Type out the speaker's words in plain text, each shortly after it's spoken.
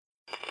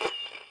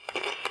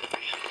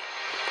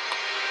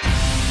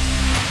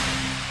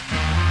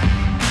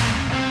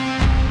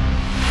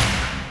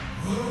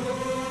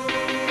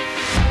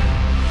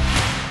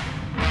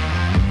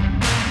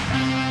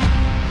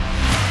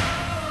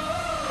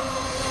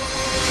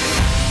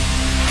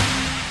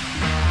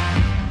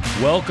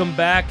Welcome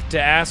back to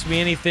Ask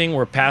Me Anything,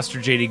 where Pastor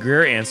JD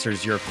Greer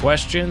answers your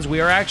questions. We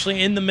are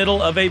actually in the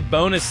middle of a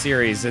bonus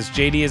series as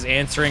JD is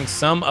answering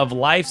some of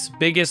life's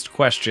biggest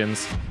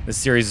questions. This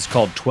series is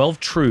called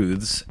 12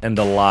 Truths and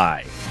a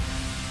Lie.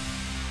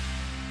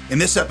 In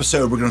this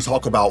episode, we're going to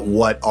talk about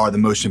what are the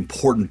most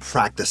important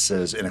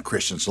practices in a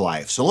Christian's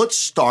life. So let's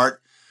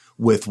start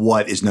with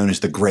what is known as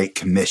the Great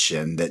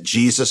Commission that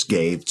Jesus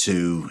gave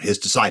to his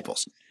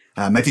disciples.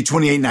 Matthew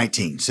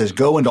 28:19 says,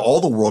 "Go into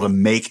all the world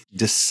and make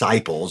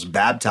disciples,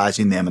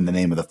 baptizing them in the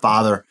name of the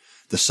Father,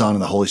 the Son,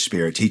 and the Holy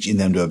Spirit, teaching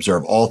them to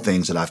observe all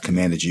things that I've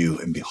commanded you.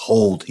 And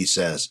behold," he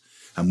says,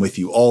 "I'm with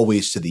you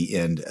always to the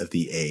end of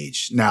the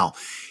age." Now,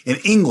 in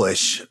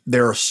English,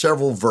 there are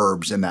several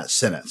verbs in that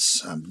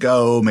sentence.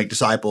 Go, make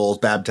disciples,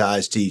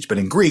 baptize, teach. But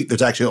in Greek,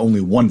 there's actually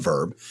only one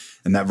verb,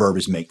 and that verb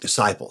is make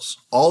disciples.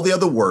 All the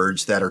other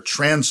words that are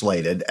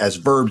translated as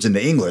verbs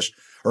into English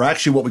are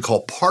actually what we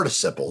call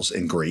participles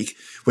in Greek,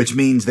 which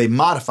means they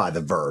modify the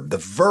verb. The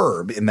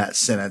verb in that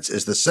sentence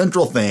is the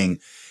central thing,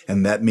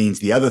 and that means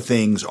the other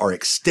things are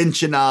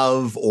extension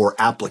of or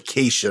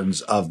applications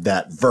of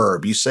that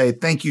verb. You say,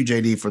 "Thank you,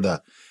 JD, for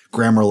the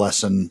grammar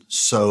lesson."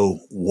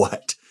 So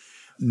what?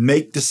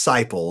 Make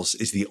disciples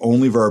is the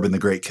only verb in the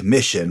Great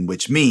Commission,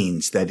 which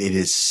means that it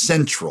is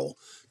central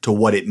to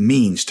what it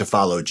means to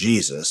follow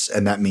Jesus.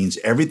 And that means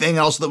everything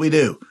else that we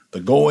do, the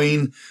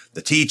going,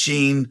 the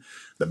teaching,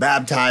 the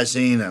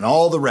baptizing, and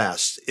all the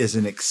rest is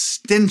an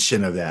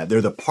extension of that.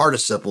 They're the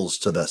participles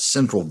to the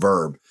central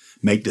verb,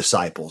 make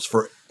disciples.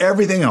 For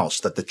everything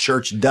else that the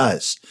church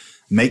does,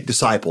 make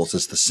disciples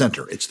is the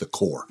center. It's the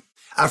core.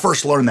 I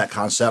first learned that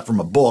concept from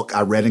a book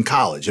I read in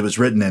college. It was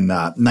written in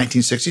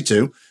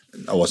 1962.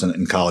 I wasn't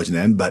in college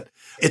then, but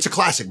it's a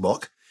classic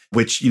book,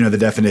 which, the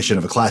definition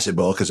of a classic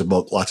book is a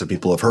book lots of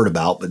people have heard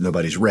about, but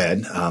nobody's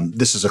read.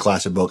 This is a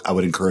classic book I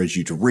would encourage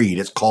you to read.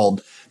 It's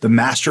called The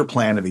Master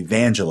Plan of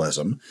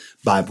Evangelism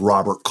by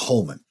Robert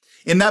Coleman.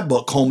 In that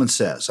book, Coleman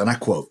says, and I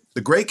quote,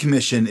 "The Great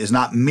Commission is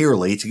not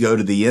merely to go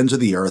to the ends of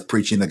the earth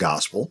preaching the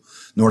gospel,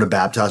 nor to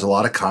baptize a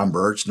lot of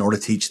converts, nor to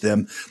teach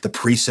them the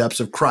precepts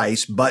of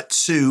Christ, but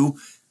to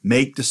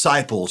make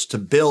disciples, to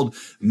build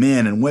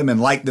men and women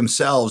like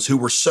themselves who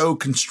were so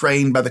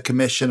constrained by the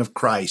commission of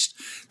Christ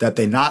that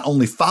they not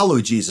only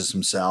follow Jesus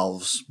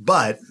themselves,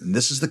 but, and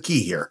this is the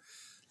key here,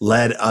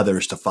 led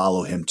others to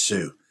follow him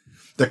too.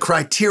 The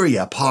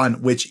criteria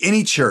upon which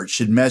any church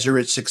should measure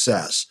its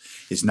success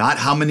is not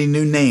how many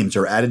new names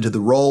are added to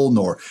the roll,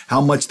 nor how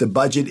much the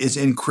budget is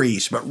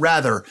increased, but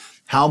rather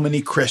how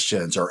many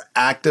Christians are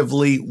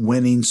actively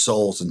winning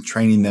souls and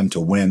training them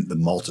to win the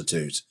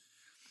multitudes."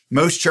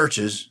 Most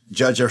churches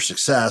judge their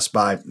success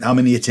by how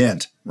many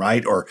attend,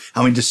 right? Or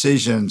how many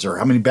decisions or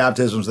how many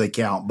baptisms they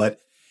count. But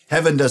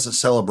heaven doesn't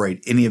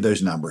celebrate any of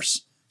those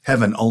numbers.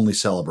 Heaven only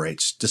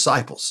celebrates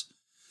disciples.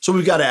 So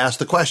we've got to ask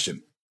the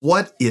question,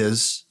 what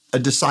is a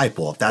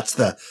disciple? If that's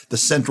the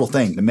central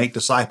thing, to make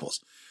disciples.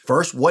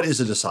 First, what is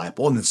a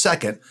disciple? And then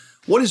second,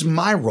 what is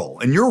my role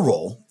and your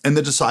role in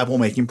the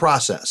disciple-making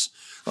process?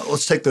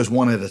 Let's take those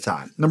one at a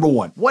time. Number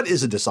one, what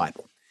is a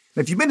disciple?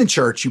 If you've been in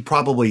church, you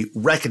probably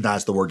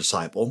recognize the word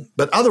disciple,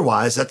 but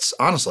otherwise, that's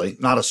honestly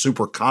not a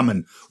super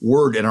common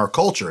word in our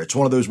culture. It's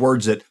one of those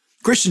words that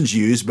Christians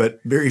use,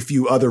 but very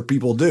few other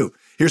people do.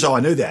 Here's how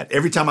I know that.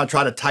 Every time I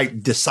try to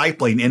type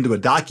discipling into a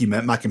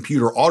document, my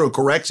computer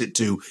autocorrects it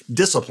to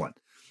discipline.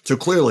 So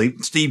clearly,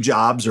 Steve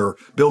Jobs or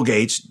Bill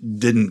Gates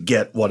didn't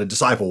get what a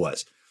disciple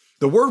was.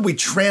 The word we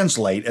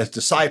translate as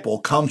disciple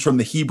comes from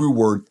the Hebrew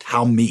word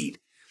talmid,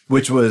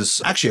 which was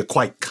actually a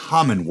quite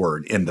common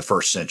word in the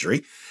first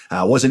century.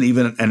 Wasn't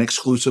even an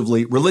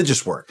exclusively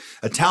religious word.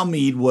 A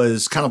talmid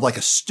was kind of like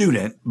a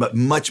student, but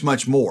much,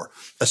 much more.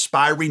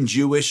 Aspiring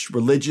Jewish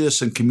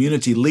religious and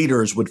community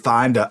leaders would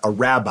find a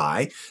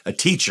rabbi, a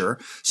teacher,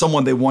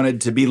 someone they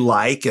wanted to be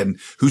like and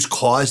whose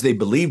cause they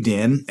believed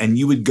in, and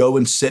you would go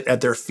and sit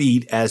at their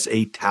feet as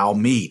a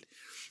talmid.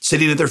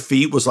 Sitting at their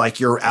feet was like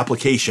your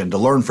application to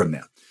learn from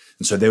them.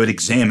 And so they would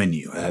examine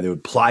you. They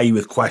would ply you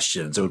with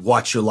questions. They would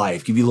watch your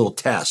life, give you little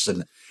tests.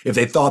 And if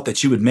they thought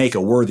that you would make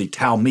a worthy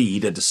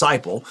talmid, a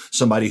disciple,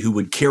 somebody who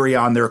would carry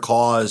on their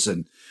cause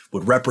and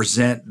would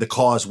represent the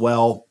cause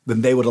well, then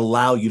they would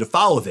allow you to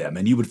follow them.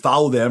 And you would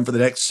follow them for the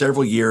next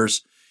several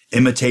years,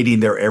 imitating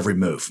their every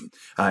move.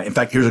 In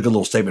fact, here's a good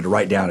little statement to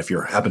write down if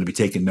you happen to be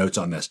taking notes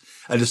on this.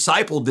 A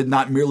disciple did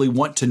not merely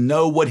want to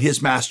know what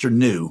his master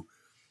knew,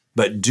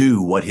 but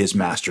do what his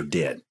master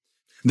did.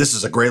 This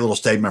is a great little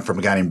statement from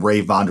a guy named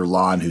Ray Vander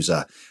Laan, who's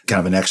a kind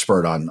of an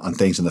expert on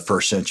things in the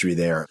first century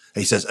there.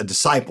 He says, a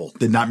disciple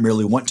did not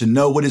merely want to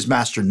know what his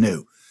master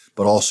knew,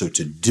 but also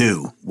to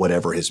do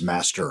whatever his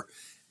master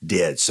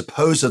did.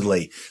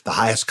 Supposedly, the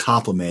highest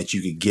compliment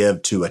you could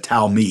give to a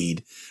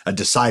talmid, a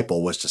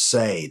disciple, was to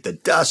say, the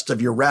dust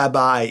of your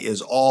rabbi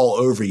is all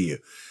over you.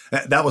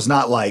 That was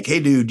not like,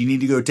 hey, dude, you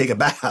need to go take a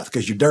bath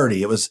because you're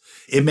dirty.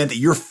 It meant that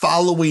you're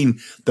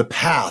following the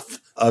path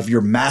of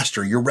your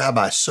master, your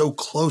rabbi, so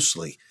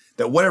closely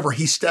that whatever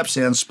he steps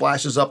in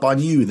splashes up on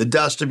you. The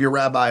dust of your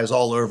rabbi is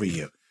all over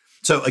you.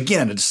 So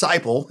again, a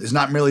disciple is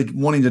not merely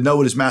wanting to know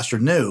what his master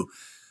knew,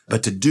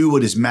 but to do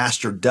what his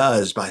master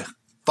does by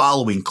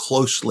following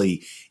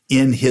closely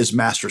in his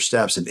master's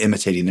steps and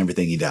imitating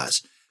everything he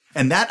does.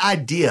 And that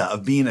idea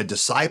of being a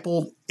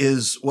disciple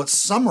is what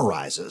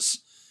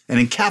summarizes and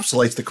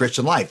encapsulates the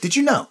Christian life. Did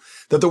you know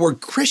that the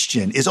word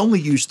Christian is only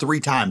used 3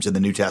 times in the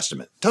New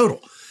Testament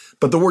total,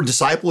 but the word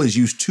disciple is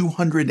used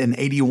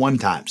 281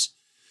 times?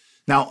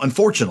 Now,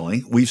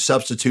 unfortunately, we've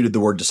substituted the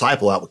word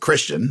disciple out with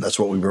Christian. That's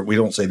what we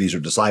don't say these are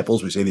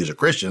disciples. We say these are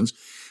Christians.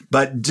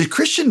 But the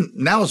Christian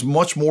now is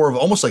much more of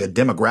almost like a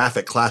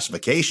demographic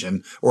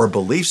classification or a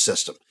belief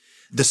system.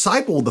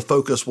 Disciple, the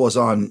focus was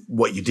on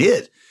what you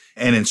did.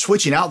 And in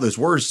switching out those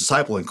words,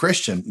 disciple and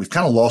Christian, we've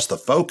kind of lost the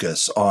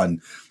focus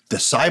on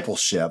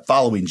discipleship,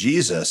 following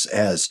Jesus,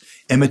 as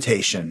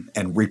imitation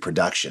and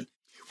reproduction.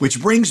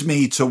 Which brings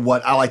me to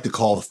what I like to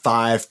call the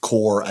 5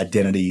 core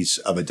identities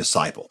of a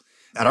disciple.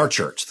 At our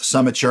church, the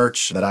Summit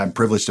Church that I'm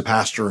privileged to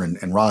pastor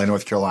in Raleigh,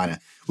 North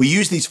Carolina, we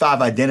use these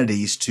 5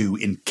 identities to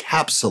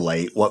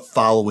encapsulate what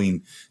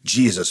following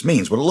Jesus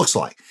means, what it looks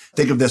like.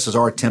 Think of this as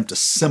our attempt to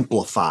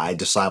simplify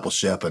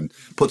discipleship and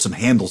put some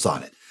handles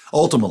on it.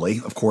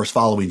 Ultimately, of course,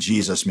 following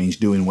Jesus means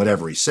doing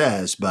whatever he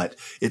says, but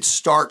it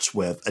starts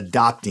with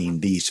adopting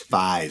these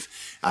 5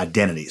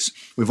 identities.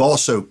 We've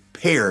also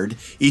paired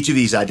each of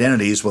these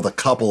identities with a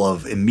couple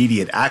of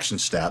immediate action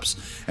steps,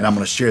 and I'm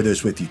going to share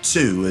those with you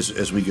too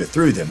as we go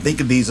through them. Think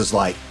of these as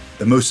like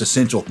the most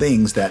essential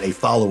things that a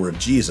follower of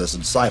Jesus, a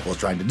disciple, is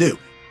trying to do.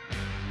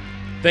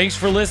 Thanks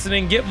for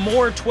listening. Get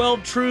more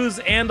 12 Truths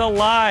and a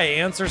Lie,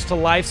 answers to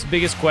life's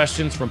biggest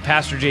questions from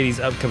Pastor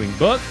JD's upcoming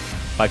book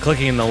by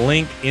clicking in the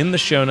link in the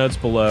show notes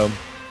below.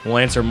 We'll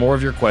answer more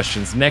of your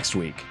questions next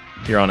week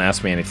here on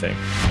Ask Me Anything.